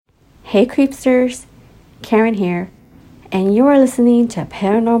Hey Creepsters, Karen here, and you are listening to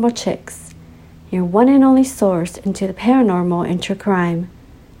Paranormal Chicks, your one and only source into the paranormal and true crime.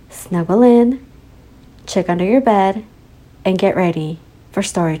 Snuggle in, check under your bed, and get ready for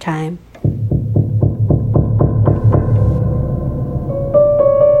story time.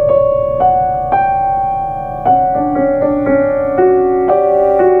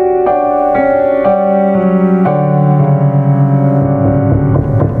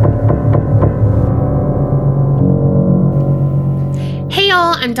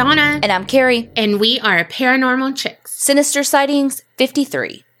 I'm Donna. And I'm Carrie. And we are Paranormal Chicks. Sinister Sightings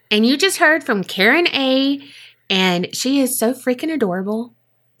 53. And you just heard from Karen A. And she is so freaking adorable.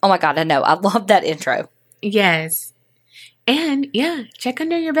 Oh my God, I know. I love that intro. Yes. And yeah, check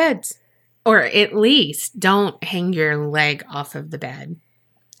under your beds. Or at least don't hang your leg off of the bed.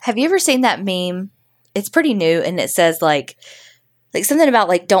 Have you ever seen that meme? It's pretty new and it says like something about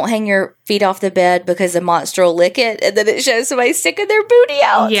like don't hang your feet off the bed because a monster will lick it, and then it shows somebody sticking their booty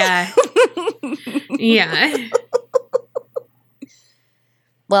out. Yeah. Yeah.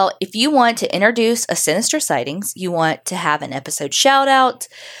 Well, if you want to introduce a Sinister Sightings, you want to have an episode shout out,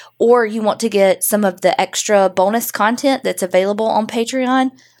 or you want to get some of the extra bonus content that's available on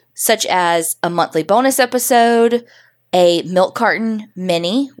Patreon, such as a monthly bonus episode, a milk carton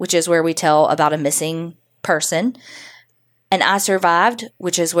mini, which is where we tell about a missing person, an I Survived,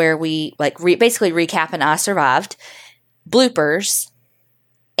 which is where we basically recap an I Survived, bloopers,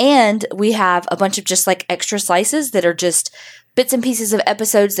 and we have a bunch of just like extra slices that are just bits and pieces of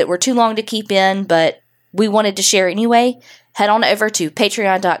episodes that were too long to keep in, but we wanted to share anyway. Head on over to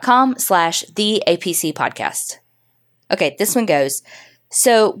patreon.com/theapc podcast. Okay, this one goes.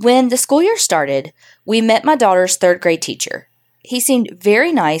 So when the school year started, we met my daughter's third grade teacher. He seemed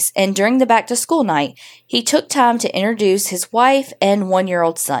very nice, and during the back-to-school night, he took time to introduce his wife and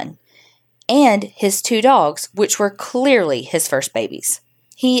 1-year-old son, and his 2 dogs, which were clearly his first babies.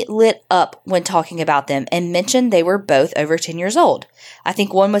 He lit up when talking about them and mentioned they were both over 10 years old. I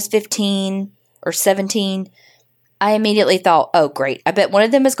think one was 15 or 17. I immediately thought, oh great, I bet one of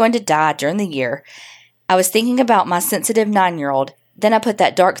them is going to die during the year. I was thinking about my sensitive 9-year-old, then I put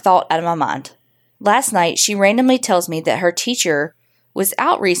that dark thought out of my mind. Last night, she randomly tells me that her teacher was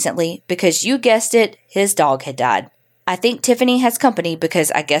out recently because, you guessed it, his dog had died. I think Tiffany has company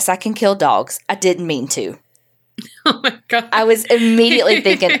because I guess I can kill dogs. I didn't mean to. Oh my God. I was immediately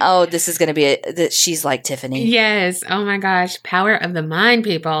thinking, oh, this is going to be that she's like Tiffany. Yes. Oh my gosh. Power of the mind,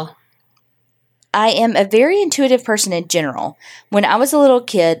 people. I am a very intuitive person in general. When I was a little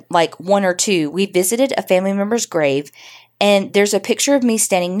kid, like 1 or 2, we visited a family member's grave, and there's a picture of me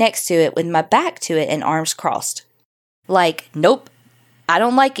standing next to it with my back to it and arms crossed. Like, nope, I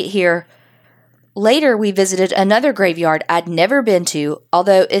don't like it here. Later, we visited another graveyard I'd never been to,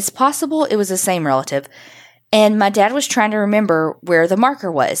 although it's possible it was the same relative, and my dad was trying to remember where the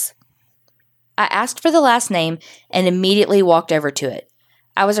marker was. I asked for the last name and immediately walked over to it.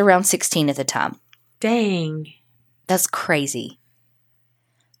 I was around 16 at the time. Dang. That's crazy.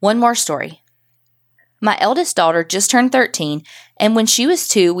 One more story. My eldest daughter just turned 13, and when she was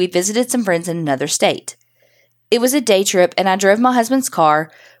 2, we visited some friends in another state. It was a day trip, and I drove my husband's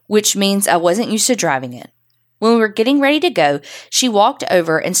car, which means I wasn't used to driving it. When we were getting ready to go, she walked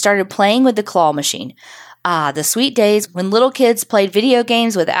over and started playing with the claw machine. Ah, the sweet days when little kids played video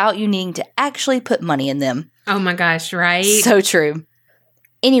games without you needing to actually put money in them. Oh my gosh, right? So true.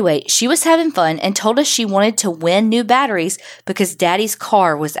 Anyway, she was having fun and told us she wanted to win new batteries because Daddy's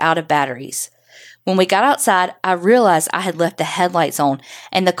car was out of batteries. When we got outside, I realized I had left the headlights on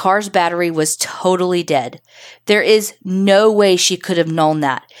and the car's battery was totally dead. There is no way she could have known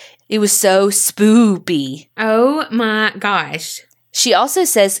that. It was so spoopy. Oh my gosh. She also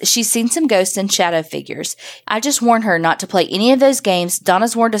says she's seen some ghosts and shadow figures. I just warned her not to play any of those games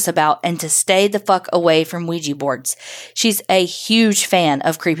Donna's warned us about and to stay the fuck away from Ouija boards. She's a huge fan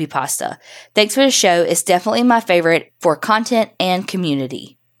of creepypasta. Thanks for the show. It's definitely my favorite for content and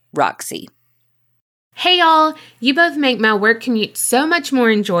community. Roxy. Hey y'all, you both make my work commute so much more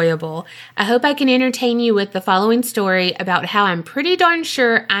enjoyable. I hope I can entertain you with the following story about how I'm pretty darn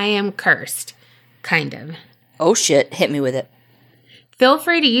sure I am cursed. Kind of. Oh shit, hit me with it. Feel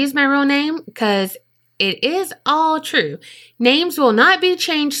free to use my real name because it is all true. Names will not be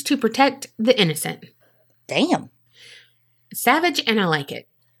changed to protect the innocent. Damn. Savage and I like it.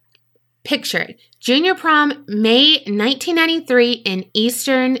 Picture it. Junior prom, May 1993 in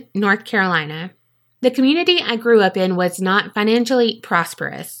Eastern North Carolina. The community I grew up in was not financially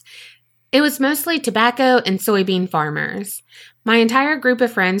prosperous. It was mostly tobacco and soybean farmers. My entire group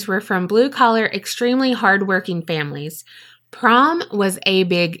of friends were from blue-collar, extremely hardworking families. Prom was a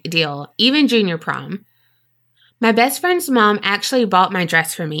big deal, even junior prom. My best friend's mom actually bought my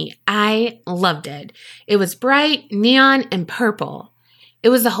dress for me. I loved it. It was bright, neon, and purple. It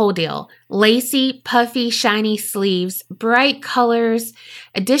was the whole deal. Lacy, puffy, shiny sleeves, bright colors.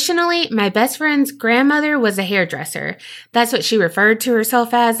 Additionally, my best friend's grandmother was a hairdresser. That's what she referred to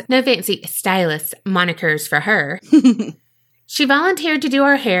herself as. No fancy stylist monikers for her. She volunteered to do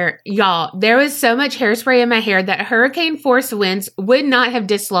our hair. Y'all, there was so much hairspray in my hair that hurricane force winds would not have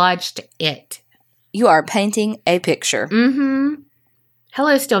dislodged it. You are painting a picture. Mm-hmm.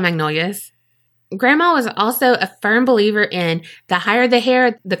 Hello, Still Magnolias. Grandma was also a firm believer in the higher the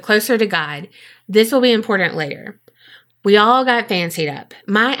hair, the closer to God. This will be important later. We all got fancied up.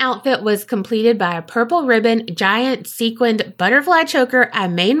 My outfit was completed by a purple ribbon, giant sequined butterfly choker I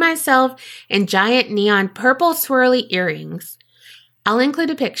made myself, and giant neon purple swirly earrings. I'll include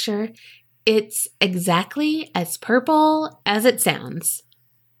a picture. It's exactly as purple as it sounds.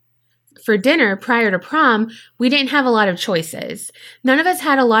 For dinner prior to prom, we didn't have a lot of choices. None of us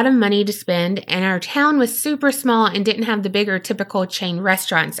had a lot of money to spend, and our town was super small and didn't have the bigger typical chain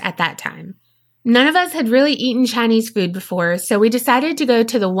restaurants at that time. None of us had really eaten Chinese food before, so we decided to go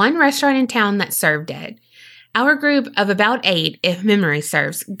to the one restaurant in town that served it. Our group of about 8, if memory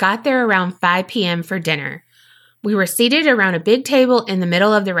serves, got there around 5 p.m. for dinner. We were seated around a big table in the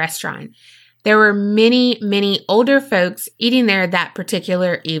middle of the restaurant. There were many, many older folks eating there that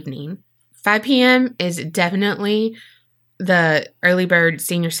particular evening. 5 p.m. is definitely the early bird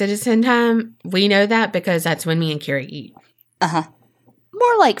senior citizen time. We know that because that's when me and Carrie eat. Uh-huh.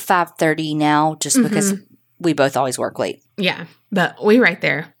 More like 5:30 now, just because we both always work late. Yeah, but we right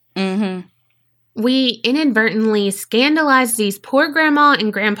there. Mm-hmm. We inadvertently scandalized these poor grandma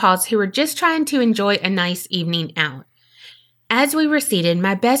and grandpas who were just trying to enjoy a nice evening out. As we were seated,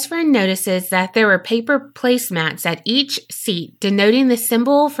 my best friend notices that there were paper placemats at each seat denoting the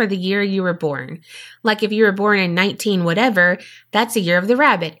symbol for the year you were born. Like if you were born in 19 whatever, that's the year of the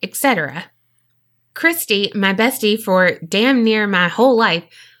rabbit, etc. Christy, my bestie for damn near my whole life,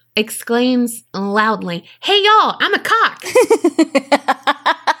 exclaims loudly, "Hey y'all, I'm a cock!"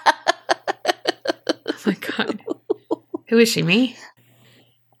 Oh my God. Who is she, me?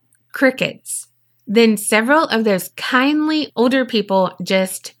 Crickets. Then several of those kindly older people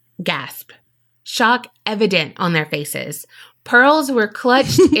just gasped. Shock evident on their faces. Pearls were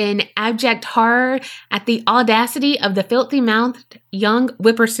clutched in abject horror at the audacity of the filthy-mouthed young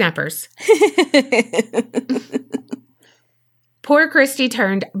whippersnappers. Poor Christy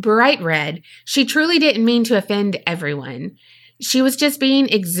turned bright red. She truly didn't mean to offend everyone. She was just being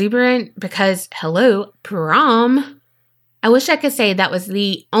exuberant because, hello, prom. I wish I could say that was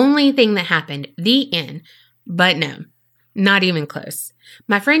the only thing that happened, the end, but no, not even close.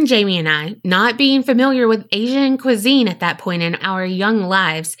 My friend Jamie and I, not being familiar with Asian cuisine at that point in our young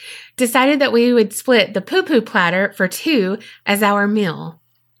lives, decided that we would split the poo-poo platter for 2 as our meal.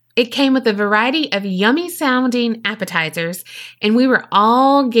 It came with a variety of yummy-sounding appetizers, and we were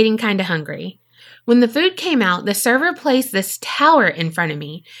all getting kind of hungry. When the food came out, the server placed this tower in front of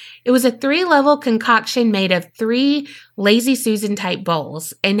me. It was a 3-level concoction made of 3 Lazy Susan-type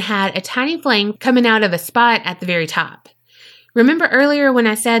bowls and had a tiny flame coming out of a spot at the very top. Remember earlier when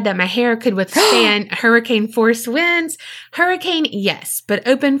I said that my hair could withstand hurricane force winds? Hurricane, yes, but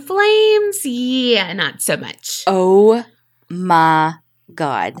open flames, yeah, not so much. Oh my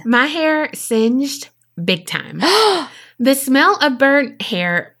God. My hair singed big time. The smell of burnt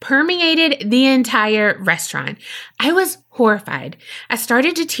hair permeated the entire restaurant. I was horrified. I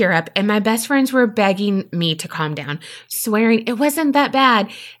started to tear up, and my best friends were begging me to calm down, swearing it wasn't that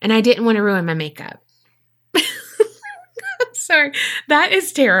bad, and I didn't want to ruin my makeup. I'm sorry. That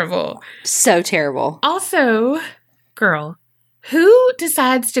is terrible. So terrible. Also, girl, who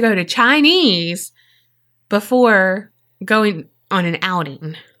decides to go to Chinese before going on an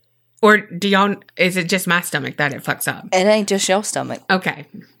outing? Or is it just my stomach that it fucks up? It ain't just your stomach. Okay.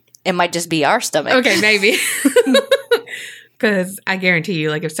 It might just be our stomach. Okay, maybe. Because I guarantee you,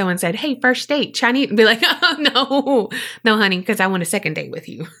 like if someone said, "Hey, first date, Chinese," I'd be like, "Oh, no, honey, because I want a second date with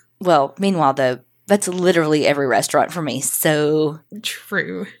you." Well, meanwhile, though, that's literally every restaurant for me, so.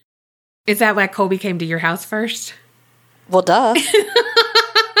 True. Is that why Colby came to your house first? Well, duh.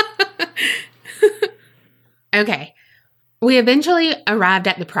 Okay. We eventually arrived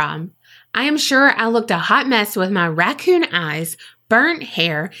at the prom. I am sure I looked a hot mess with my raccoon eyes, burnt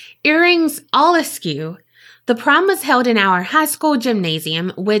hair, earrings all askew. The prom was held in our high school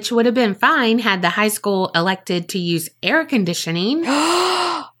gymnasium, which would have been fine had the high school elected to use air conditioning.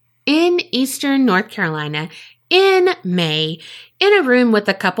 In Eastern North Carolina, in May in a room with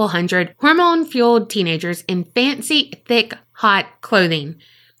a couple hundred hormone-fueled teenagers in fancy, thick, hot clothing.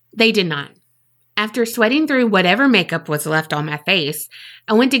 They did not. After sweating through whatever makeup was left on my face,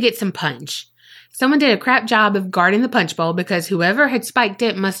 I went to get some punch. Someone did a crap job of guarding the punch bowl because whoever had spiked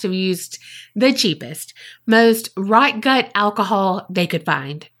it must have used the cheapest, most rot gut alcohol they could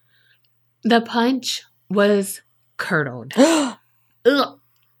find. The punch was curdled. Ugh.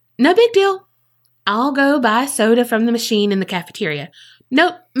 No big deal. I'll go buy soda from the machine in the cafeteria.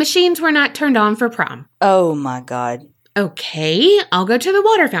 Nope, machines were not turned on for prom. Oh my God. Okay, I'll go to the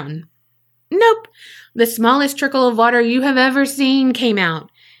water fountain. Nope, the smallest trickle of water you have ever seen came out.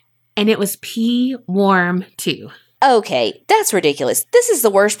 And it was pee warm, too. Okay, that's ridiculous. This is the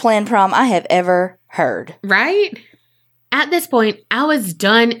worst planned prom I have ever heard. Right? At this point, I was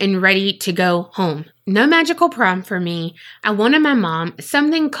done and ready to go home. No magical prom for me. I wanted my mom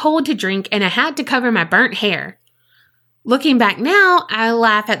something cold to drink, and I had to cover my burnt hair. Looking back now, I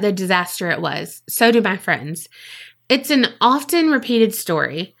laugh at the disaster it was. So do my friends. It's an often repeated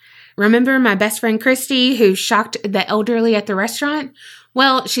story. Remember my best friend Christy, who shocked the elderly at the restaurant?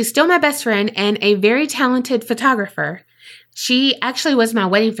 Well, she's still my best friend and a very talented photographer. She actually was my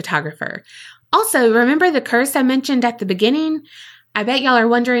wedding photographer. Also, remember the curse I mentioned at the beginning? I bet y'all are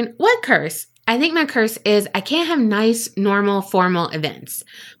wondering, what curse? I think my curse is I can't have nice, normal, formal events.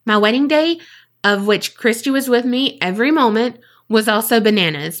 My wedding day, of which Christy was with me every moment, was also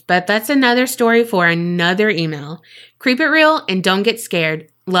bananas, but that's another story for another email. Keep it real and don't get scared.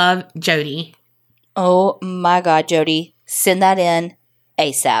 Love, Jody. Oh my God, Jody. Send that in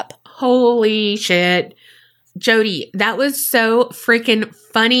ASAP. Holy shit. Jody, that was so freaking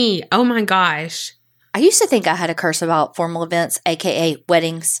funny. Oh my gosh. I used to think I had a curse about formal events, aka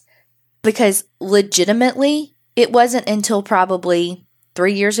weddings, because legitimately, it wasn't until probably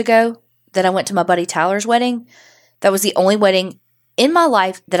 3 years ago that I went to my buddy Tyler's wedding. That was the only wedding in my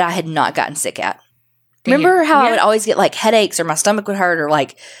life that I had not gotten sick at. Remember how I would always get like headaches or my stomach would hurt or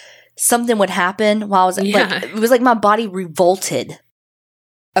like something would happen while I was like, it was like my body revolted.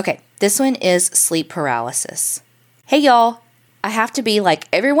 Okay, this one is sleep paralysis. Hey y'all, I have to be like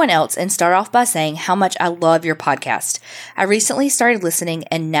everyone else and start off by saying how much I love your podcast. I recently started listening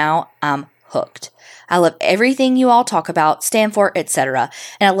and now I'm hooked. I love everything you all talk about, stand for, etc.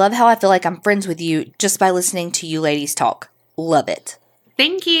 And I love how I feel like I'm friends with you just by listening to you ladies talk. Love it.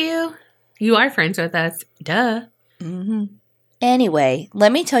 Thank you. You are friends with us. Duh. Mm-hmm. Anyway,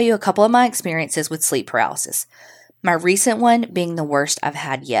 let me tell you a couple of my experiences with sleep paralysis. My recent one being the worst I've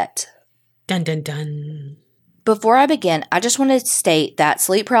had yet. Dun dun dun. Before I begin, I just want to state that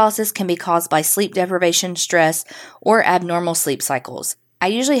sleep paralysis can be caused by sleep deprivation, stress, or abnormal sleep cycles. I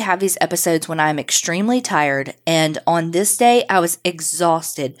usually have these episodes when I'm extremely tired, and on this day, I was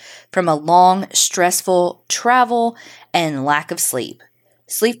exhausted from a long, stressful travel and lack of sleep.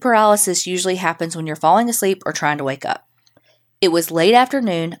 Sleep paralysis usually happens when you're falling asleep or trying to wake up. It was late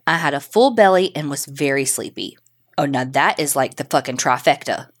afternoon, I had a full belly, and was very sleepy. Oh, now that is like the fucking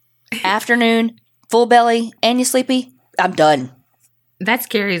trifecta. Afternoon, full belly, and you sleepy, I'm done. That's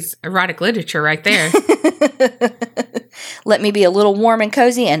Carrie's erotic literature right there. Let me be a little warm and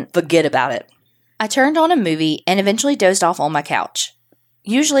cozy and forget about it. I turned on a movie and eventually dozed off on my couch.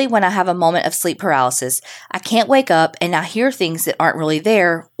 Usually when I have a moment of sleep paralysis, I can't wake up and I hear things that aren't really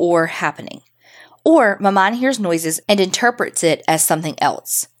there or happening. Or my mind hears noises and interprets it as something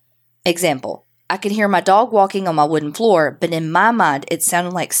else. Example, I could hear my dog walking on my wooden floor, but in my mind it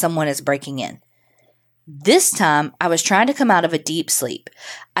sounded like someone is breaking in. This time, I was trying to come out of a deep sleep.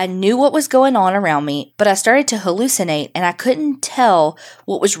 I knew what was going on around me, but I started to hallucinate and I couldn't tell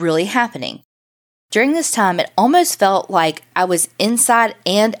what was really happening. During this time, it almost felt like I was inside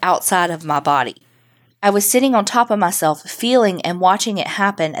and outside of my body. I was sitting on top of myself, feeling and watching it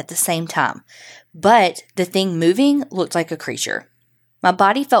happen at the same time, but the thing moving looked like a creature. My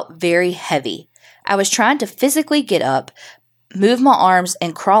body felt very heavy. I was trying to physically get up, move my arms,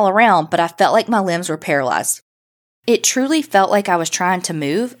 and crawl around, but I felt like my limbs were paralyzed. It truly felt like I was trying to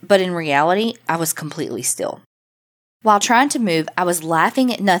move, but in reality, I was completely still. While trying to move, I was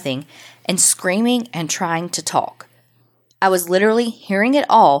laughing at nothing and screaming and trying to talk. I was literally hearing it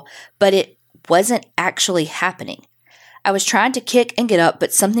all, but it wasn't actually happening. I was trying to kick and get up,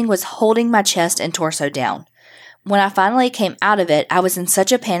 but something was holding my chest and torso down. When I finally came out of it, I was in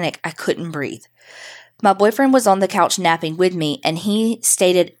such a panic I couldn't breathe. My boyfriend was on the couch napping with me, and he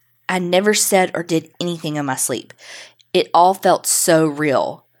stated I never said or did anything in my sleep. It all felt so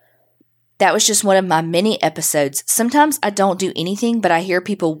real. That was just one of my many episodes. Sometimes I don't do anything, but I hear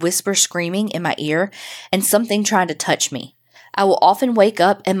people whisper screaming in my ear and something trying to touch me. I will often wake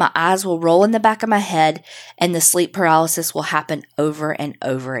up and my eyes will roll in the back of my head and the sleep paralysis will happen over and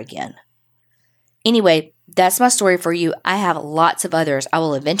over again. Anyway, that's my story for you. I have lots of others I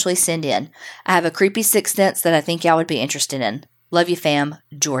will eventually send in. I have a creepy sixth sense that I think y'all would be interested in. Love you, fam.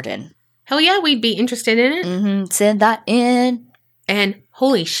 Jordan. Hell yeah, we'd be interested in it. Send that in. And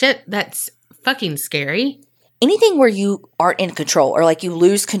holy shit, that's fucking scary. Anything where you aren't in control or like you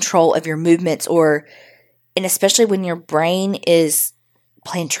lose control of your movements and especially when your brain is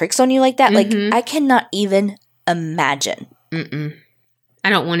playing tricks on you like that, like I cannot even imagine. I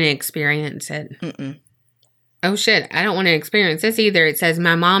don't want to experience it. Oh shit, I don't want to experience this either. It says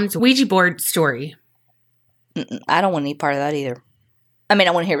my mom's Ouija board story. I don't want any part of that either. I mean,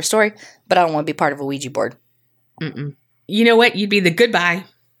 I want to hear a story, but I don't want to be part of a Ouija board. You know what? You'd be the goodbye.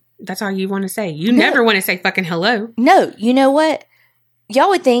 That's all you want to say. You never want to say fucking hello. No, you know what? Y'all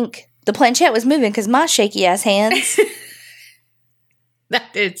would think the planchette was moving because my shaky ass hands.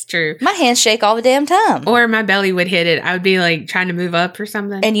 That is true. My hands shake all the damn time. Or my belly would hit it. I would be like trying to move up or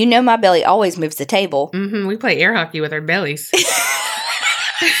something. And you know my belly always moves the table. We play air hockey with our bellies.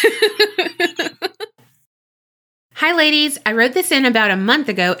 Hi, ladies. I wrote this in about a month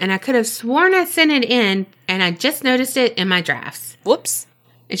ago, and I could have sworn I sent it in, and I just noticed it in my drafts. Whoops.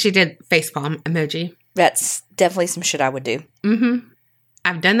 And she did facepalm emoji. That's definitely some shit I would do.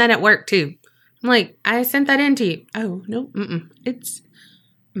 I've done that at work, too. I'm like, I sent that in to you. Oh, no. It's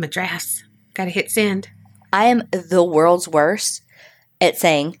my drafts. Gotta hit send. I am the world's worst at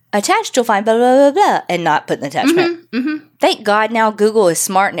saying, attached, you'll find blah, blah, blah, blah, and not putting the attachment. Thank God now Google is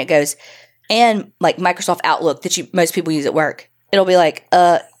smart and it goes, and like Microsoft Outlook that most people use at work. It'll be like,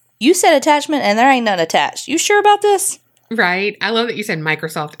 you said attachment and there ain't none attached. You sure about this? Right. I love that you said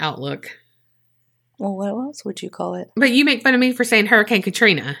Microsoft Outlook. Well, what else would you call it? But you make fun of me for saying Hurricane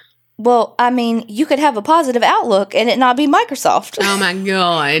Katrina. Well, I mean, you could have a positive outlook and it not be Microsoft. Oh, my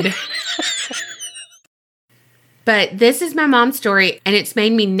God. But this is my mom's story, and it's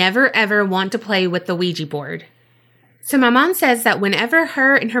made me never, ever want to play with the Ouija board. So my mom says that whenever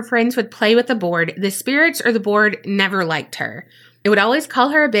her and her friends would play with the board, the spirits or the board never liked her. It would always call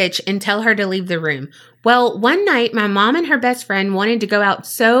her a bitch and tell her to leave the room. Well, one night, my mom and her best friend wanted to go out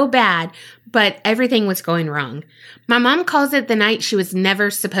so bad, but everything was going wrong. My mom calls it the night she was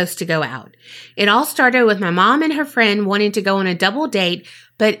never supposed to go out. It all started with my mom and her friend wanting to go on a double date,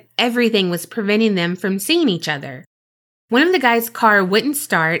 but everything was preventing them from seeing each other. One of the guys' car wouldn't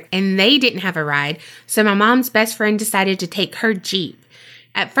start, and they didn't have a ride, so my mom's best friend decided to take her Jeep.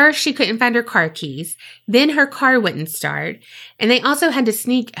 At first, she couldn't find her car keys. Then her car wouldn't start. And they also had to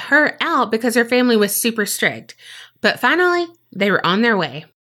sneak her out because her family was super strict. But finally, they were on their way.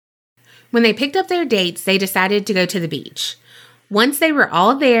 When they picked up their dates, they decided to go to the beach. Once they were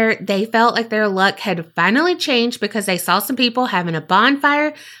all there, they felt like their luck had finally changed because they saw some people having a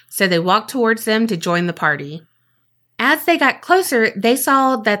bonfire, so they walked towards them to join the party. As they got closer, they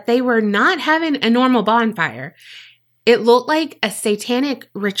saw that they were not having a normal bonfire. It looked like a satanic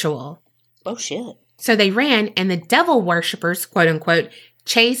ritual. Oh, shit. So they ran, and the devil worshippers, quote unquote,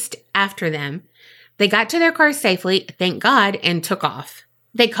 chased after them. They got to their car safely, thank God, and took off.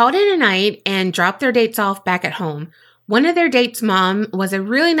 They called it a night and dropped their dates off back at home. One of their dates' mom was a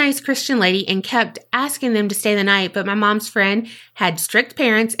really nice Christian lady and kept asking them to stay the night, but my mom's friend had strict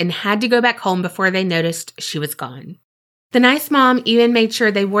parents and had to go back home before they noticed she was gone. The nice mom even made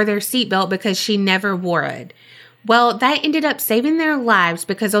sure they wore their seatbelt because she never wore it. Well, that ended up saving their lives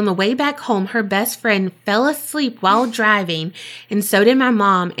because on the way back home, her best friend fell asleep while driving, and so did my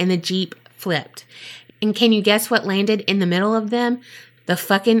mom, and the Jeep flipped. And can you guess what landed in the middle of them? The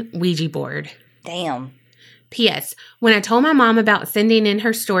fucking Ouija board. Damn. P.S. When I told my mom about sending in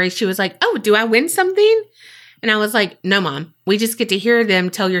her story, she was like, oh, do I win something? And I was like, no, Mom. We just get to hear them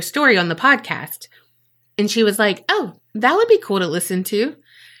tell your story on the podcast. And she was like, oh, that would be cool to listen to.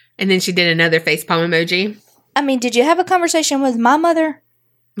 And then she did another facepalm emoji. I mean, did you have a conversation with my mother?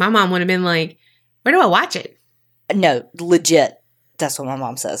 My mom would have been like, where do I watch it? No, legit. That's what my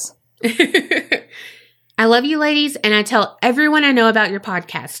mom says. I love you, ladies, and I tell everyone I know about your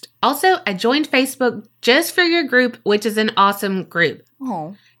podcast. Also, I joined Facebook just for your group, which is an awesome group.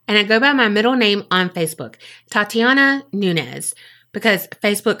 Oh. And I go by my middle name on Facebook, Tatiana Nunez, because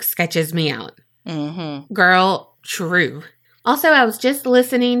Facebook sketches me out. Girl, true. Also, I was just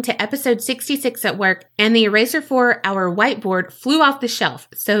listening to episode 66 at work, and the eraser for our whiteboard flew off the shelf.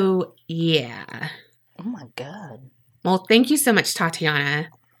 So, yeah. Oh, my God. Well, thank you so much, Tatiana.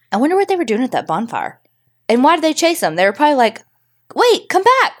 I wonder what they were doing at that bonfire. And why did they chase them? They were probably like, wait, come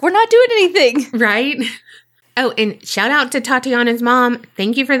back. We're not doing anything. Right? Oh, and shout out to Tatiana's mom.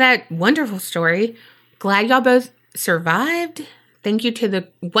 Thank you for that wonderful story. Glad y'all both survived. Thank you to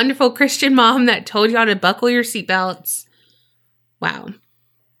the wonderful Christian mom that told y'all to buckle your seatbelts. Wow.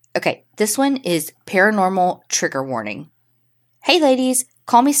 Okay, this one is paranormal trigger warning. Hey ladies,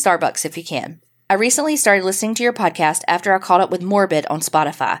 call me Starbucks if you can. I recently started listening to your podcast after I caught up with Morbid on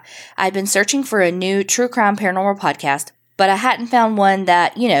Spotify. I had been searching for a new true crime paranormal podcast, but I hadn't found one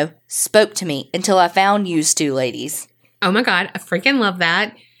that, spoke to me until I found Used To, ladies. Oh my God, I freaking love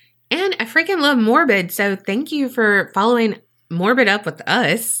that. And I freaking love Morbid, so thank you for following Morbid up with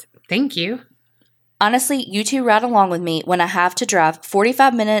us. Thank you. Honestly, you two ride along with me when I have to drive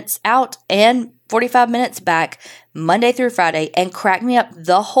 45 minutes out and 45 minutes back Monday through Friday and crack me up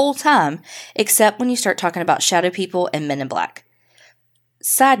the whole time, except when you start talking about shadow people and Men in Black.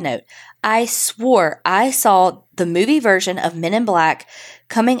 Side note, I swore I saw the movie version of Men in Black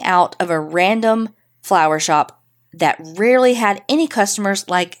coming out of a random flower shop that rarely had any customers,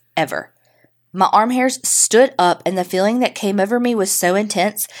 like, ever. My arm hairs stood up and the feeling that came over me was so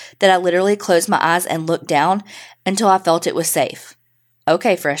intense that I literally closed my eyes and looked down until I felt it was safe.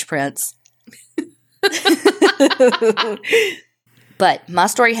 Okay, Fresh Prince. But my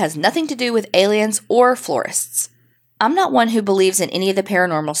story has nothing to do with aliens or florists. I'm not one who believes in any of the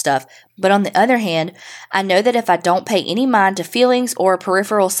paranormal stuff, but on the other hand, I know that if I don't pay any mind to feelings or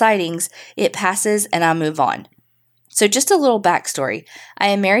peripheral sightings, it passes and I move on. So just a little backstory. I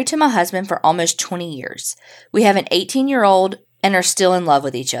am married to my husband for almost 20 years. We have an 18-year-old and are still in love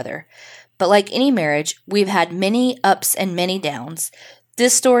with each other. But like any marriage, we've had many ups and many downs.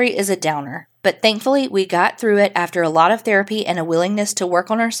 This story is a downer, but thankfully we got through it after a lot of therapy and a willingness to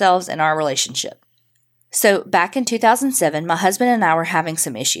work on ourselves and our relationship. So back in 2007, my husband and I were having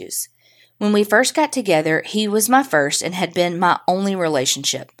some issues. When we first got together, he was my first and had been my only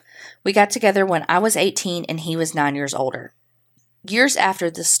relationship. We got together when I was 18 and he was 9 years older. Years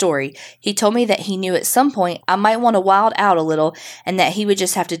after the story, he told me that he knew at some point I might want to wild out a little and that he would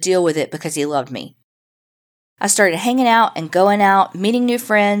just have to deal with it because he loved me. I started hanging out and going out, meeting new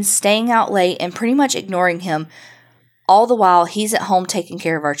friends, staying out late, and pretty much ignoring him, all the while he's at home taking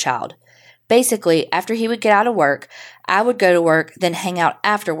care of our child. Basically, after he would get out of work, I would go to work, then hang out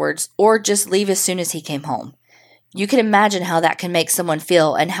afterwards, or just leave as soon as he came home. You can imagine how that can make someone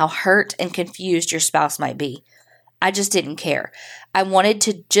feel and how hurt and confused your spouse might be. I just didn't care. I wanted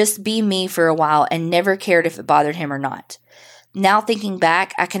to just be me for a while and never cared if it bothered him or not. Now thinking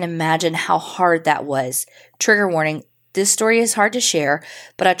back, I can imagine how hard that was. Trigger warning, this story is hard to share,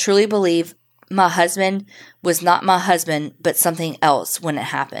 but I truly believe my husband was not my husband, but something else when it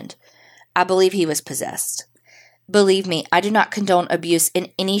happened. I believe he was possessed. Believe me, I do not condone abuse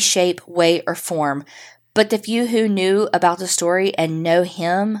in any shape, way, or form, but the few who knew about the story and know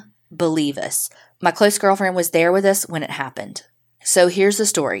him, believe us. My close girlfriend was there with us when it happened. So here's the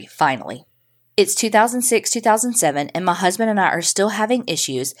story, finally. It's 2006-2007, and my husband and I are still having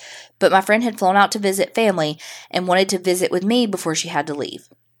issues, but my friend had flown out to visit family and wanted to visit with me before she had to leave.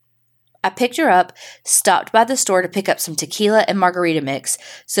 I picked her up, stopped by the store to pick up some tequila and margarita mix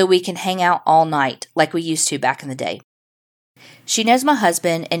so we can hang out all night like we used to back in the day. She knows my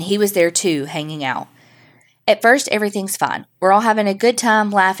husband, and he was there too, hanging out. At first, everything's fine. We're all having a good time,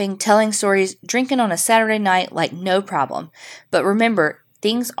 laughing, telling stories, drinking on a Saturday night like no problem. But remember,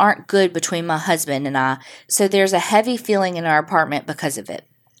 things aren't good between my husband and I, so there's a heavy feeling in our apartment because of it.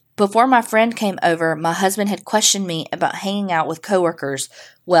 Before my friend came over, my husband had questioned me about hanging out with coworkers,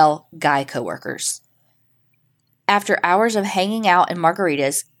 well, guy coworkers. After hours of hanging out and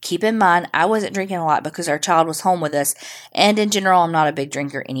margaritas, keep in mind I wasn't drinking a lot because our child was home with us, and in general I'm not a big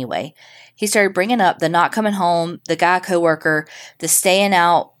drinker anyway. He started bringing up the not coming home, the guy coworker, the staying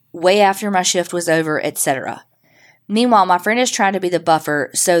out way after my shift was over, etc. Meanwhile, my friend is trying to be the buffer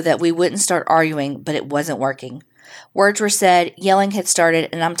so that we wouldn't start arguing, but it wasn't working. Words were said, yelling had started,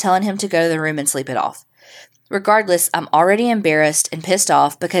 and I'm telling him to go to the room and sleep it off. Regardless, I'm already embarrassed and pissed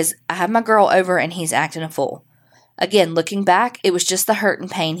off because I have my girl over and he's acting a fool. Again, looking back, it was just the hurt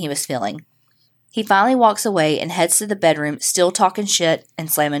and pain he was feeling. He finally walks away and heads to the bedroom, still talking shit and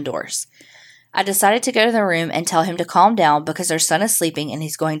slamming doors. I decided to go to the room and tell him to calm down because our son is sleeping and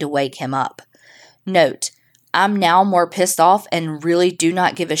he's going to wake him up. Note, I'm now more pissed off and really do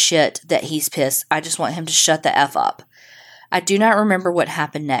not give a shit that he's pissed. I just want him to shut the F up. I do not remember what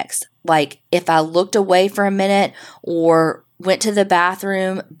happened next. Like, if I looked away for a minute or went to the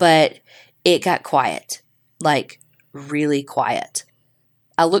bathroom, but it got quiet. Like, really quiet.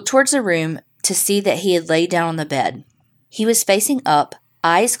 I looked towards the room to see that he had laid down on the bed. He was facing up,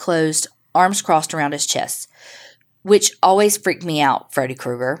 eyes closed, arms crossed around his chest, which always freaked me out, Freddy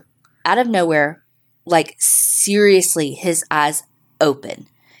Krueger. Out of nowhere, like seriously, his eyes open.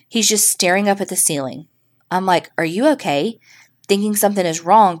 He's just staring up at the ceiling. I'm like, "Are you okay?" Thinking something is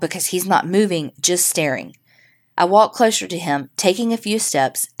wrong because he's not moving, just staring. I walk closer to him, taking a few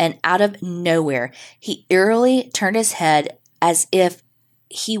steps, and out of nowhere, he eerily turned his head as if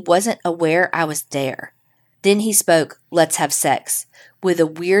he wasn't aware I was there. Then he spoke, "Let's have sex," with a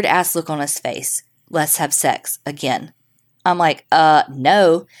weird-ass look on his face. "Let's have sex," again. I'm like,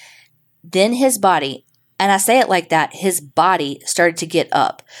 no. Then his body, and I say it like that, his body started to get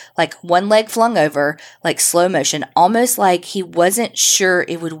up, like one leg flung over, like slow motion, almost like he wasn't sure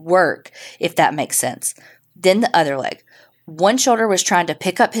it would work, if that makes sense. Then the other leg. One shoulder was trying to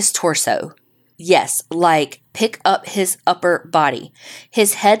pick up his torso. Yes, like pick up his upper body.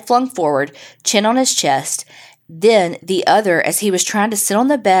 His head flung forward, chin on his chest. Then the other as he was trying to sit on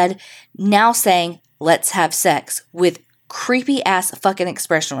the bed, now saying, "Let's have sex," with creepy ass fucking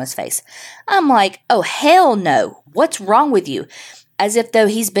expression on his face. I'm like, oh hell no. What's wrong with you? As if though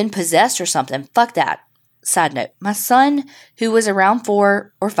he's been possessed or something. Fuck that. Side note, my son, who was around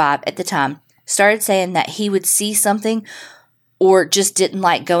 4 or 5 at the time, started saying that he would see something or just didn't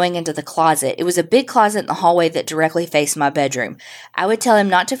like going into the closet. It was a big closet in the hallway that directly faced my bedroom. I would tell him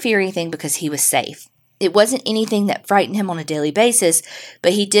not to fear anything because he was safe. It wasn't anything that frightened him on a daily basis,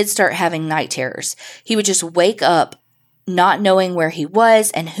 but he did start having night terrors. He would just wake up not knowing where he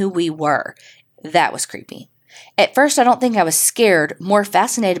was and who we were. That was creepy. At first, I don't think I was scared, more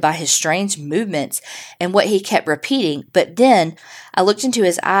fascinated by his strange movements and what he kept repeating. But then I looked into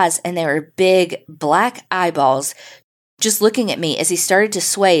his eyes and they were big black eyeballs just looking at me as he started to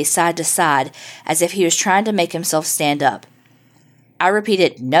sway side to side as if he was trying to make himself stand up. I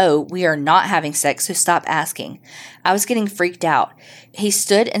repeated, "No, we are not having sex, so stop asking." I was getting freaked out. He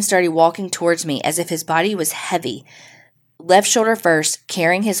stood and started walking towards me as if his body was heavy. Left shoulder first,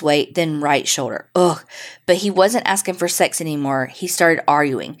 carrying his weight, then right shoulder. Ugh. But he wasn't asking for sex anymore. He started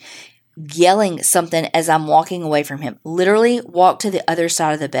arguing, yelling something as I'm walking away from him. Literally walked to the other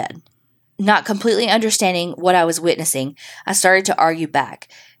side of the bed. Not completely understanding what I was witnessing, I started to argue back.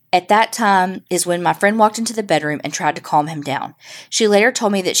 At that time is when my friend walked into the bedroom and tried to calm him down. She later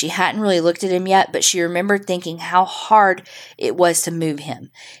told me that she hadn't really looked at him yet, but she remembered thinking how hard it was to move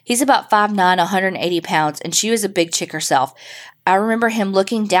him. He's about 5'9", 180 pounds, and she was a big chick herself. I remember him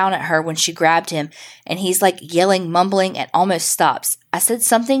looking down at her when she grabbed him, and he's like yelling, mumbling, and almost stops. I said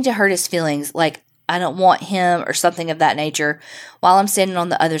something to hurt his feelings, like I don't want him or something of that nature, while I'm standing on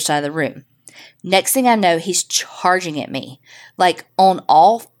the other side of the room. Next thing I know, he's charging at me, like on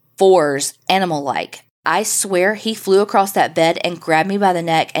all fours, animal-like. I swear he flew across that bed and grabbed me by the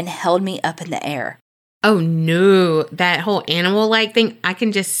neck and held me up in the air. Oh no, that whole animal-like thing, I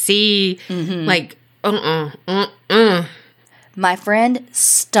can just see like, My friend,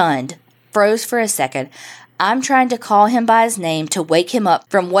 stunned, froze for a second. I'm trying to call him by his name to wake him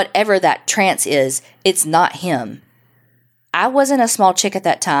up from whatever that trance is. It's not him. I wasn't a small chick at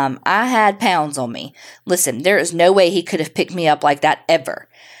that time. I had pounds on me. Listen, there is no way he could have picked me up like that ever.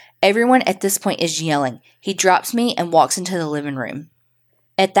 Everyone at this point is yelling. He drops me and walks into the living room.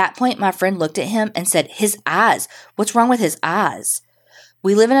 At that point, my friend looked at him and said, "His eyes. What's wrong with his eyes?"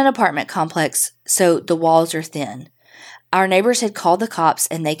 We live in an apartment complex, so the walls are thin. Our neighbors had called the cops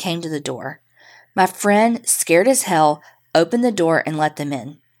and they came to the door. My friend, scared as hell, opened the door and let them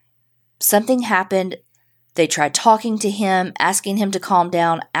in. Something happened. They tried talking to him, asking him to calm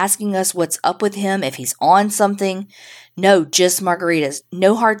down, asking us what's up with him, if he's on something. No, just margaritas,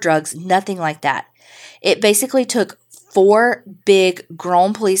 no hard drugs, nothing like that. It basically took 4 big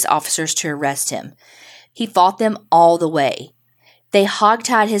grown police officers to arrest him. He fought them all the way. They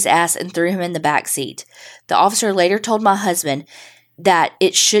hogtied his ass and threw him in the back seat. The officer later told my husband that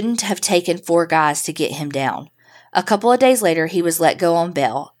it shouldn't have taken 4 guys to get him down. A couple of days later, he was let go on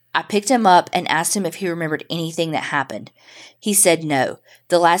bail. I picked him up and asked him if he remembered anything that happened. He said no.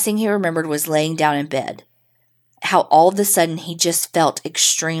 The last thing he remembered was laying down in bed. How all of a sudden he just felt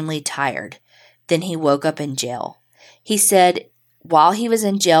extremely tired. Then he woke up in jail. He said while he was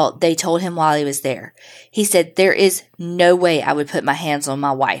in jail, they told him while he was there. He said, "There is no way I would put my hands on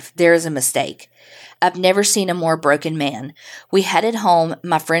my wife. There is a mistake." I've never seen a more broken man. We headed home.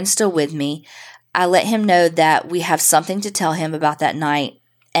 My friend's still with me. I let him know that we have something to tell him about that night,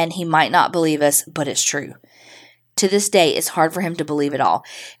 and he might not believe us, but it's true. To this day, it's hard for him to believe it all.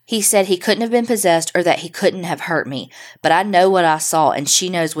 He said he couldn't have been possessed or that he couldn't have hurt me, but I know what I saw, and she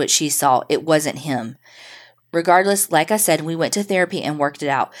knows what she saw. It wasn't him. Regardless, like I said, we went to therapy and worked it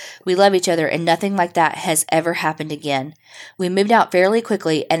out. We love each other, and nothing like that has ever happened again. We moved out fairly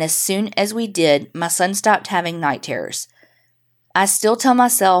quickly, and as soon as we did, my son stopped having night terrors. I still tell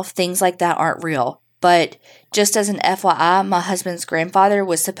myself things like that aren't real. But just as an FYI, my husband's grandfather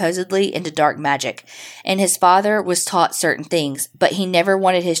was supposedly into dark magic, and his father was taught certain things, but he never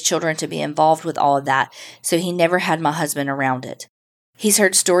wanted his children to be involved with all of that, so he never had my husband around it. He's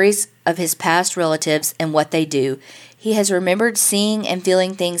heard stories of his past relatives and what they do. He has remembered seeing and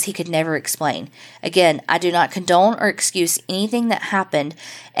feeling things he could never explain. Again, I do not condone or excuse anything that happened,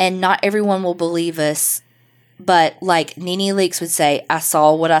 and not everyone will believe us, but like Nene Leakes would say, I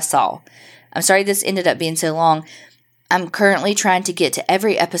saw what I saw. I'm sorry this ended up being so long. I'm currently trying to get to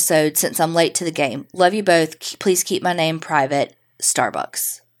every episode since I'm late to the game. Love you both. Please keep my name private.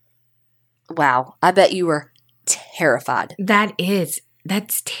 Starbucks. Wow. I bet you were terrified.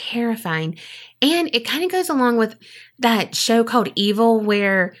 That's terrifying. And it kind of goes along with that show called Evil,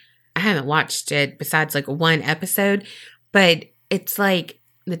 where I haven't watched it besides like one episode, but it's like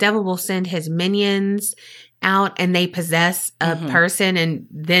the devil will send his minions out and they possess a person and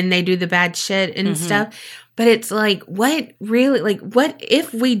then they do the bad shit and stuff. But it's like, what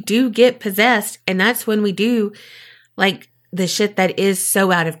if we do get possessed and that's when we do like the shit that is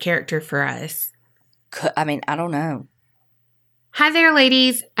so out of character for us? I mean, I don't know. Hi there,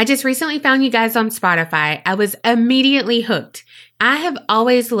 ladies. I just recently found you guys on Spotify. I was immediately hooked. I have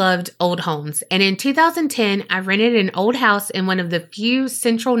always loved old homes, and in 2010, I rented an old house in one of the few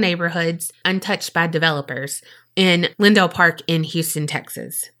central neighborhoods untouched by developers in Lindell Park in Houston,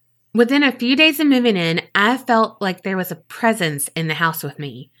 Texas. Within a few days of moving in, I felt like there was a presence in the house with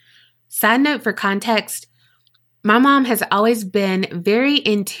me. Side note for context, my mom has always been very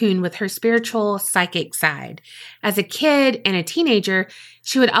in tune with her spiritual, psychic side. As a kid and a teenager,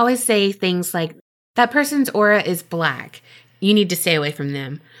 she would always say things like, that person's aura is black. You need to stay away from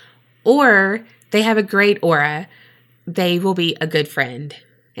them. Or, they have a great aura. They will be a good friend.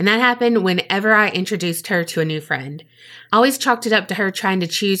 And that happened whenever I introduced her to a new friend. I always chalked it up to her trying to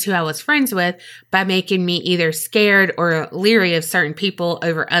choose who I was friends with by making me either scared or leery of certain people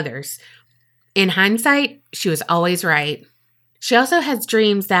over others. In hindsight, she was always right. She also has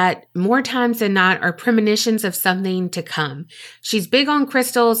dreams that, more times than not, are premonitions of something to come. She's big on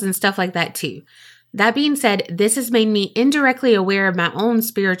crystals and stuff like that too. That being said, this has made me indirectly aware of my own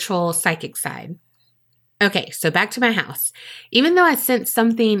spiritual, psychic side. Okay, so back to my house. Even though I sensed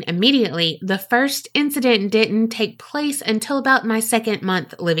something immediately, the first incident didn't take place until about my second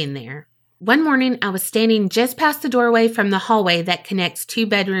month living there. One morning, I was standing just past the doorway from the hallway that connects 2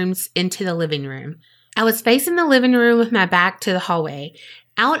 bedrooms into the living room. I was facing the living room with my back to the hallway.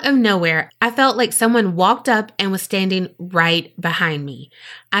 Out of nowhere, I felt like someone walked up and was standing right behind me.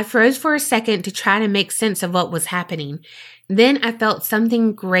 I froze for a second to try to make sense of what was happening. Then I felt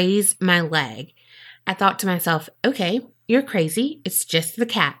something graze my leg. I thought to myself, okay, you're crazy. It's just the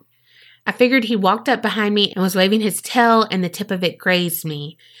cat. I figured he walked up behind me and was waving his tail and the tip of it grazed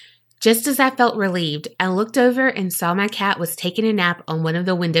me. Just as I felt relieved, I looked over and saw my cat was taking a nap on one of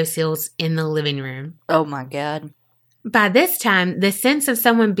the windowsills in the living room. Oh my God. By this time, the sense of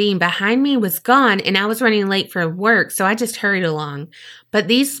someone being behind me was gone and I was running late for work, so I just hurried along. But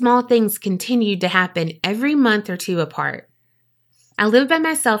these small things continued to happen every month or two apart. I lived by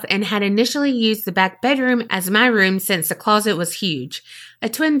myself and had initially used the back bedroom as my room since the closet was huge. A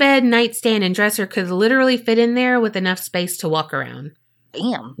twin bed, nightstand, and dresser could literally fit in there with enough space to walk around.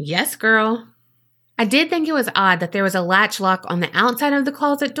 Damn. Yes, girl. I did think it was odd that there was a latch lock on the outside of the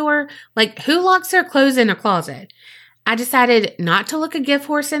closet door. Like, who locks their clothes in a closet? I decided not to look a gift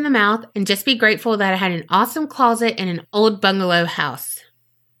horse in the mouth and just be grateful that I had an awesome closet in an old bungalow house.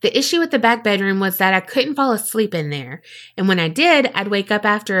 The issue with the back bedroom was that I couldn't fall asleep in there, and when I did, I'd wake up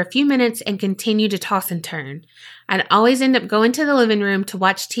after a few minutes and continue to toss and turn. I'd always end up going to the living room to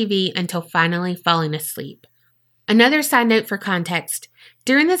watch TV until finally falling asleep. Another side note for context.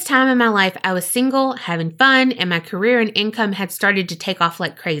 During this time in my life, I was single, having fun, and my career and income had started to take off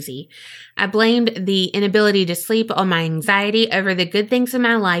like crazy. I blamed the inability to sleep on my anxiety over the good things in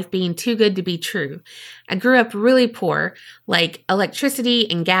my life being too good to be true. I grew up really poor, like electricity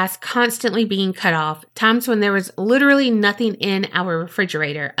and gas constantly being cut off, times when there was literally nothing in our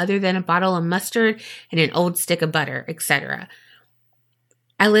refrigerator other than a bottle of mustard and an old stick of butter, etc.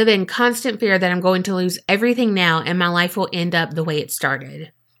 I live in constant fear that I'm going to lose everything now and my life will end up the way it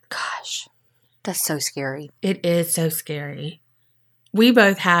started. Gosh, that's so scary. It is so scary. We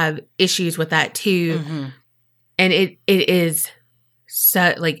both have issues with that too. Mm-hmm. And it is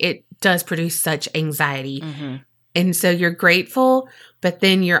so, like, it does produce such anxiety. Mm-hmm. And so you're grateful, but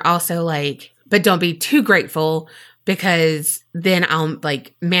then you're also like, but don't be too grateful because then I'll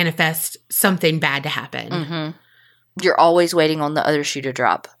like manifest something bad to happen. Mm-hmm. You're always waiting on the other shoe to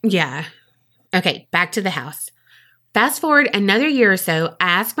drop. Yeah. Okay, back to the house. Fast forward another year or so, I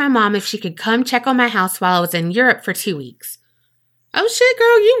asked my mom if she could come check on my house while I was in Europe for 2 weeks. Oh shit,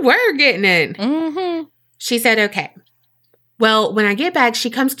 girl, you were getting it. Mm-hmm. She said, okay. Well, when I get back, she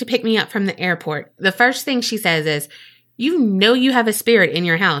comes to pick me up from the airport. The first thing she says is, you know you have a spirit in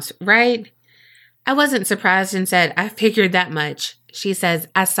your house, right? I wasn't surprised and said, I figured that much. She says,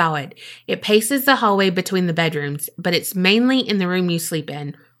 I saw it. It paces the hallway between the bedrooms, but it's mainly in the room you sleep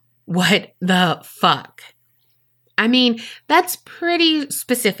in. What the fuck? I mean, that's pretty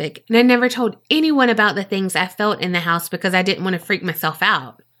specific, and I never told anyone about the things I felt in the house because I didn't want to freak myself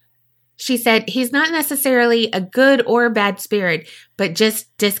out. She said, he's not necessarily a good or bad spirit, but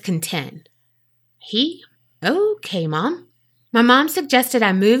just discontent. He? Okay, Mom. My mom suggested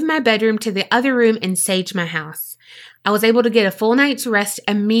I move my bedroom to the other room and sage my house. I was able to get a full night's rest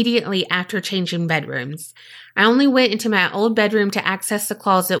immediately after changing bedrooms. I only went into my old bedroom to access the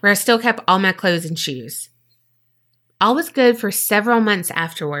closet where I still kept all my clothes and shoes. All was good for several months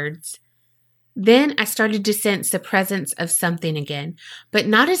afterwards. Then I started to sense the presence of something again, but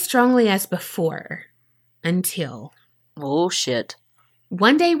not as strongly as before. Until... Oh, shit.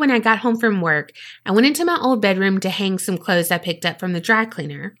 One day when I got home from work, I went into my old bedroom to hang some clothes I picked up from the dry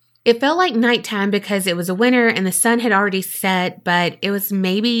cleaner. It felt like nighttime because it was a winter and the sun had already set, but it was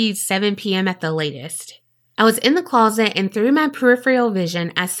maybe 7 p.m. at the latest. I was in the closet and through my peripheral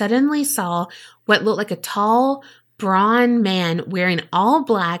vision, I suddenly saw what looked like a tall, brawn man wearing all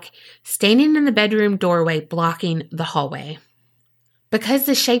black, standing in the bedroom doorway blocking the hallway. Because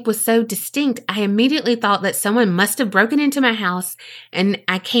the shape was so distinct, I immediately thought that someone must have broken into my house and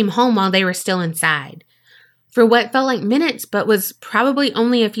I came home while they were still inside. For what felt like minutes but was probably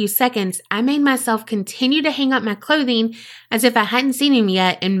only a few seconds, I made myself continue to hang up my clothing as if I hadn't seen him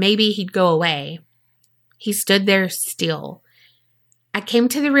yet and maybe he'd go away. He stood there still. I came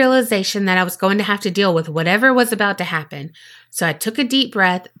to the realization that I was going to have to deal with whatever was about to happen, so I took a deep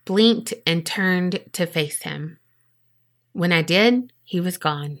breath, blinked, and turned to face him. When I did, he was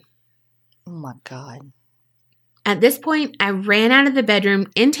gone. Oh my God. At this point, I ran out of the bedroom,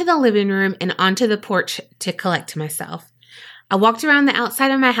 into the living room, and onto the porch to collect myself. I walked around the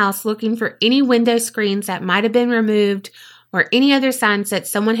outside of my house looking for any window screens that might have been removed or any other signs that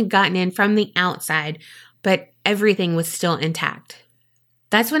someone had gotten in from the outside, but everything was still intact.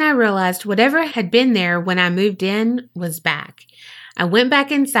 That's when I realized whatever had been there when I moved in was back. I went back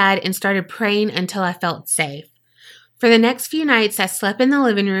inside and started praying until I felt safe. For the next few nights, I slept in the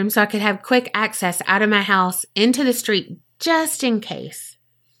living room so I could have quick access out of my house into the street just in case.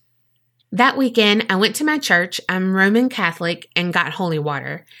 That weekend, I went to my church, I'm Roman Catholic, and got holy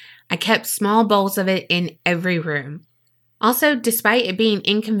water. I kept small bowls of it in every room. Also, despite it being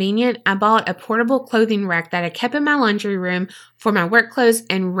inconvenient, I bought a portable clothing rack that I kept in my laundry room for my work clothes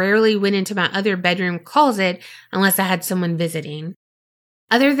and rarely went into my other bedroom closet unless I had someone visiting.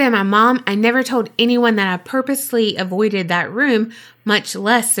 Other than my mom, I never told anyone that I purposely avoided that room, much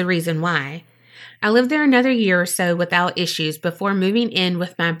less the reason why. I lived there another year or so without issues before moving in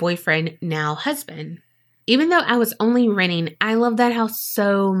with my boyfriend, now husband. Even though I was only renting, I love that house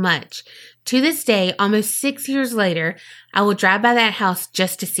so much. To this day, almost 6 years later, I will drive by that house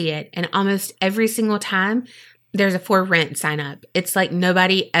just to see it, and almost every single time, there's a for rent sign up. It's like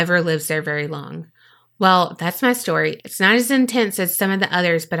nobody ever lives there very long. Well, that's my story. It's not as intense as some of the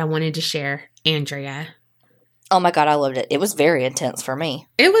others, but I wanted to share. Andrea. Oh my God, I loved it. It was very intense for me.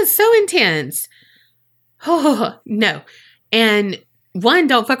 It was so intense. Oh, no. And one,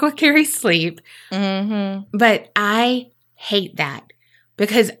 don't fuck with Carrie's sleep. Mm-hmm. But I hate that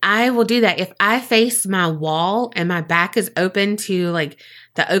because I will do that. If I face my wall and my back is open to like